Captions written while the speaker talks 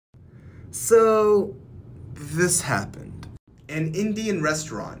So, this happened. An Indian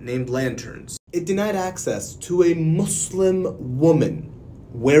restaurant named Lanterns. It denied access to a Muslim woman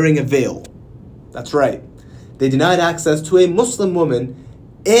wearing a veil. That's right. They denied access to a Muslim woman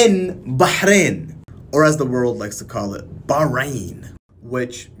in Bahrain, or as the world likes to call it, Bahrain,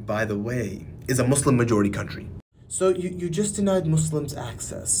 which, by the way, is a Muslim majority country. So you just denied Muslims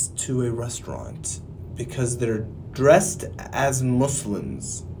access to a restaurant because they're dressed as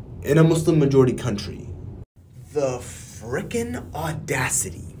Muslims in a Muslim majority country. The frickin'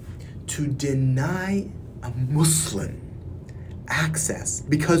 audacity to deny a Muslim access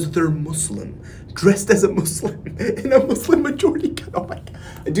because they're Muslim, dressed as a Muslim in a Muslim majority country. Oh my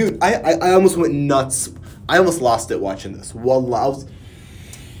God. Dude, I almost went nuts. I almost lost it watching this. Wallah.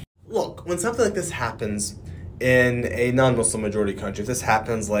 Look, when something like this happens in a non-Muslim majority country, if this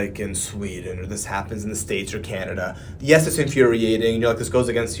happens like in Sweden, or this happens in the States or Canada, yes, it's infuriating. You're like, this goes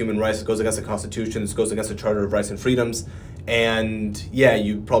against human rights, it goes against the Constitution, this goes against the Charter of Rights and Freedoms, and yeah,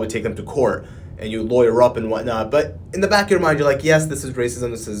 you probably take them to court and you lawyer up and whatnot. But in the back of your mind, you're like, yes, this is racism,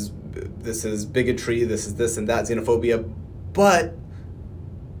 this is bigotry, this is this and that, xenophobia, but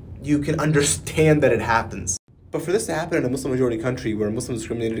you can understand that it happens. But for this to happen in a Muslim majority country where Muslims are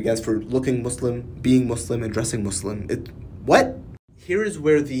discriminated against for looking Muslim, being Muslim, and dressing Muslim, what? Here is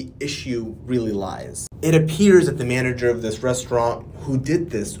where the issue really lies. It appears that the manager of this restaurant who did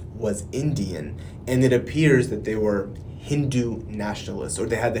this was Indian, and it appears that they were Hindu nationalists, or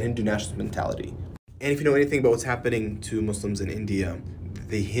they had the Hindu nationalist mentality. And if you know anything about what's happening to Muslims in India,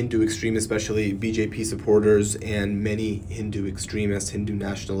 the Hindu extremists, especially BJP supporters, and many Hindu extremists, Hindu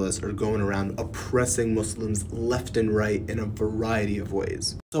nationalists, are going around oppressing Muslims left and right in a variety of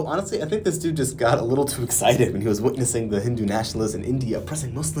ways. So honestly, I think this dude just got a little too excited when he was witnessing the Hindu nationalists in India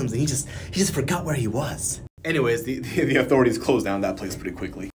oppressing Muslims, and he just forgot where he was. Anyways, the authorities closed down that place pretty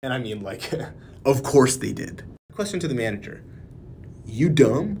quickly. And I mean, like, of course they did. Question to the manager. You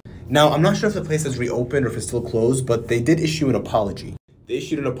dumb? Now, I'm not sure if the place has reopened or if it's still closed, but they did issue an apology. They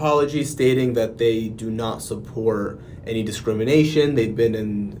issued an apology stating that they do not support any discrimination. They've been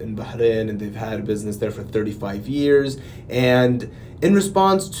in Bahrain and they've had a business there for 35 years. And in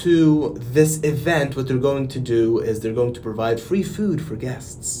response to this event, what they're going to do is they're going to provide free food for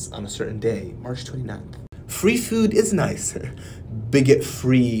guests on a certain day, March 29th. Free food is nice.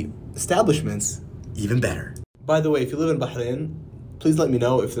 Bigot-free establishments, even better. By the way, if you live in Bahrain, please let me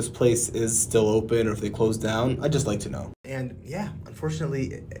know if this place is still open or if they closed down. I'd just like to know. And yeah,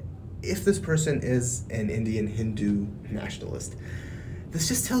 unfortunately, if this person is an Indian Hindu nationalist, this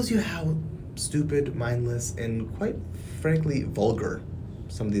just tells you how stupid, mindless, and quite frankly vulgar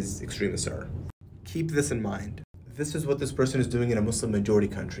some of these extremists are. Keep this in mind. This is what this person is doing in a Muslim majority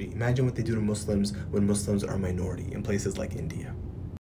country. Imagine what they do to Muslims when Muslims are a minority in places like India.